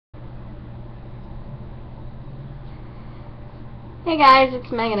Hey guys,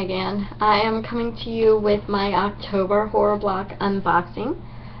 it's Megan again. I am coming to you with my October horror block unboxing.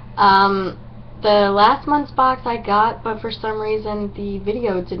 The last month's box I got, but for some reason the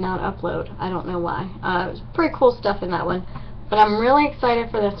video did not upload. I don't know why. It was pretty cool stuff in that one. But I'm really excited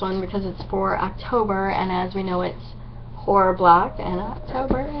for this one because it's for October, and as we know it's horror block, and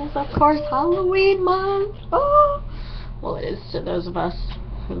October is of course Halloween month. Oh! Well, it is to those of us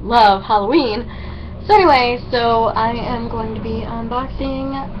who love Halloween. So anyway, I am going to be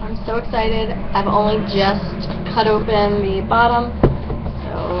unboxing. I'm so excited. I've only just cut open the bottom,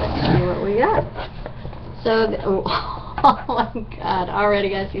 so let's see what we got. Oh my god,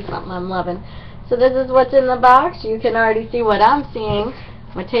 already I see something I'm loving. So this is what's in the box. You can already see what I'm seeing.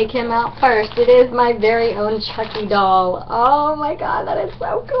 I'm going to take him out first. It is my very own Chucky doll. Oh my god, that is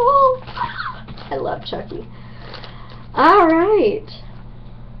so cool. I love Chucky. Alright.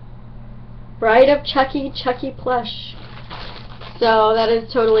 Bride of Chucky, Chucky plush. So that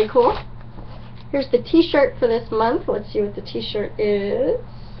is totally cool. Here's the t-shirt for this month. Let's see what the t-shirt is.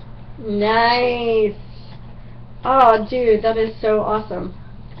 Nice. Oh dude, that is so awesome.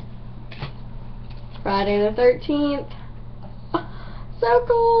 Friday the 13th. So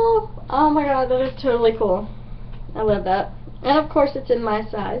cool. Oh my god, that is totally cool. I love that. And of course it's in my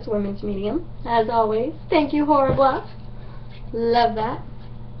size, women's medium, as always. Thank you, Horror Block. Love that.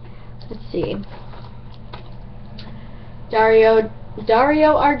 Let's see. Dario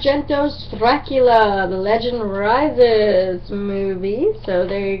Argento's Dracula, The Legend Rises movie. So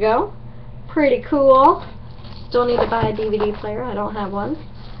there you go. Pretty cool. Still need to buy a DVD player. I don't have one.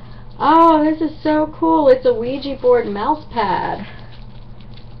 Oh, this is so cool. It's a Ouija board mouse pad.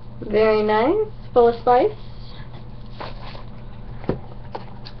 Very nice. Full of spice.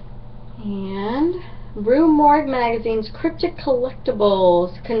 And Rue Morgue Magazine's Cryptic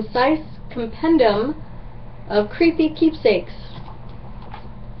Collectibles, concise compendium of creepy keepsakes.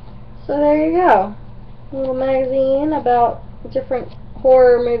 So there you go. A little magazine about different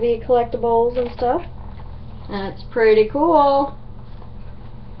horror movie collectibles and stuff. That's pretty cool.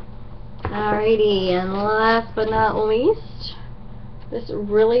 Alrighty, and last but not least, this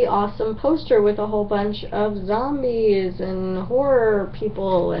really awesome poster with a whole bunch of zombies and horror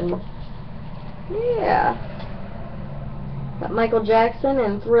people and yeah. Got Michael Jackson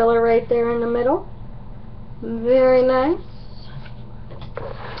and Thriller right there in the middle. Very nice.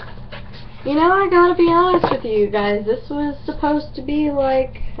 You know, I gotta be honest with you guys. This was supposed to be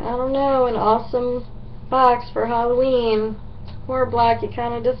like, I don't know, an awesome box for Halloween. Horror Block, you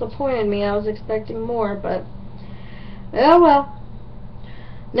kind of disappointed me. I was expecting more, but oh well.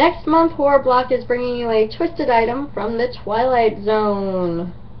 Next month, Horror Block is bringing you a twisted item from the Twilight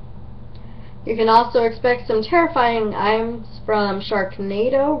Zone. You can also expect some terrifying items from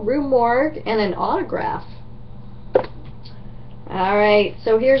Sharknado, Rue Morgue, and an autograph. Alright,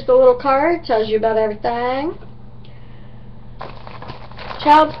 so here's the little card. Tells you about everything.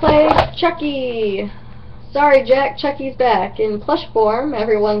 Child's Play, Chucky. Sorry Jack, Chucky's back. In plush form,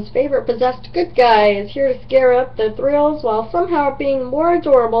 everyone's favorite possessed good guy is here to scare up the thrills while somehow being more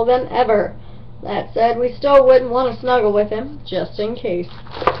adorable than ever. That said, we still wouldn't want to snuggle with him, just in case.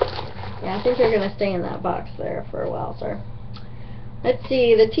 Yeah, I think you're going to stay in that box there for a while, sir. Let's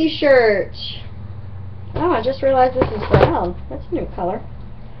see, the t-shirt. Oh, I just realized this is brown. That's a new color.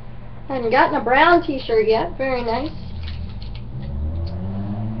 I haven't gotten a brown t-shirt yet. Very nice.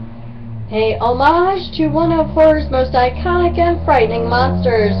 A homage to one of horror's most iconic and frightening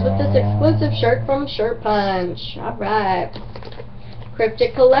monsters with this exclusive shirt from Shirt Punch. Alright.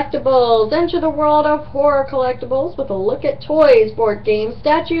 Cryptic Collectibles. Enter the world of horror collectibles with a look at toys, board games,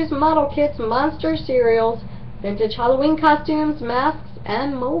 statues, model kits, monster cereals, vintage Halloween costumes, masks,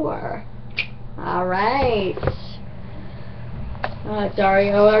 and more. Alright.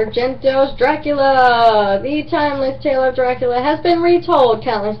 Dario Argento's Dracula. The timeless tale of Dracula has been retold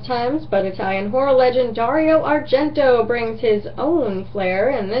countless times, but Italian horror legend Dario Argento brings his own flair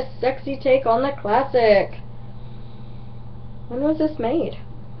in this sexy take on the classic. When was this made?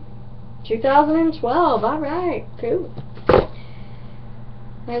 2012. Alright, cool.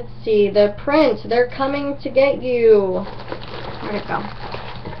 Let's see, the print. They're coming to get you. Where'd it go?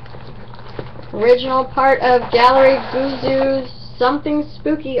 Original part of Gallery Boozoo's Something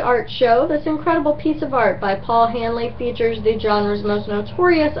Spooky art show. This incredible piece of art by Paul Hanley features the genre's most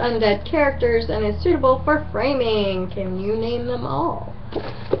notorious undead characters and is suitable for framing. Can you name them all?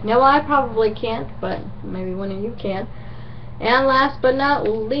 No, I probably can't, but maybe one of you can. And last but not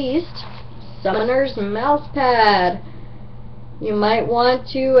least, Summoner's Mousepad. You might want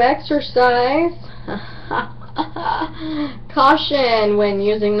to exercise. Caution when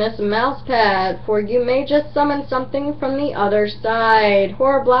using this mouse pad, for you may just summon something from the other side.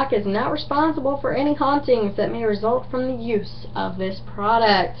 Horror Block is not responsible for any hauntings that may result from the use of this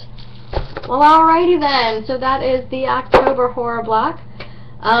product. Well, alrighty then. So that is the October Horror Block.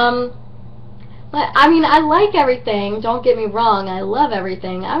 I mean, I like everything, don't get me wrong, I love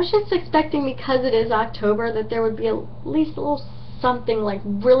everything. I was just expecting, because it is October, that there would be at least a little something, like,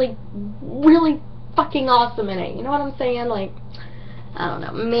 really, really fucking awesome in it. You know what I'm saying? Like, I don't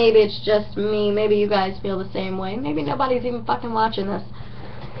know, maybe it's just me, maybe you guys feel the same way, maybe nobody's even fucking watching this.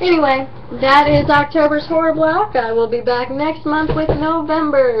 Anyway, that is October's Horror Block. I will be back next month with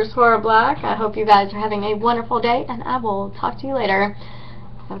November's Horror Block. I hope you guys are having a wonderful day, and I will talk to you later.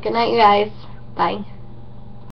 Have a good night, you guys. Bye.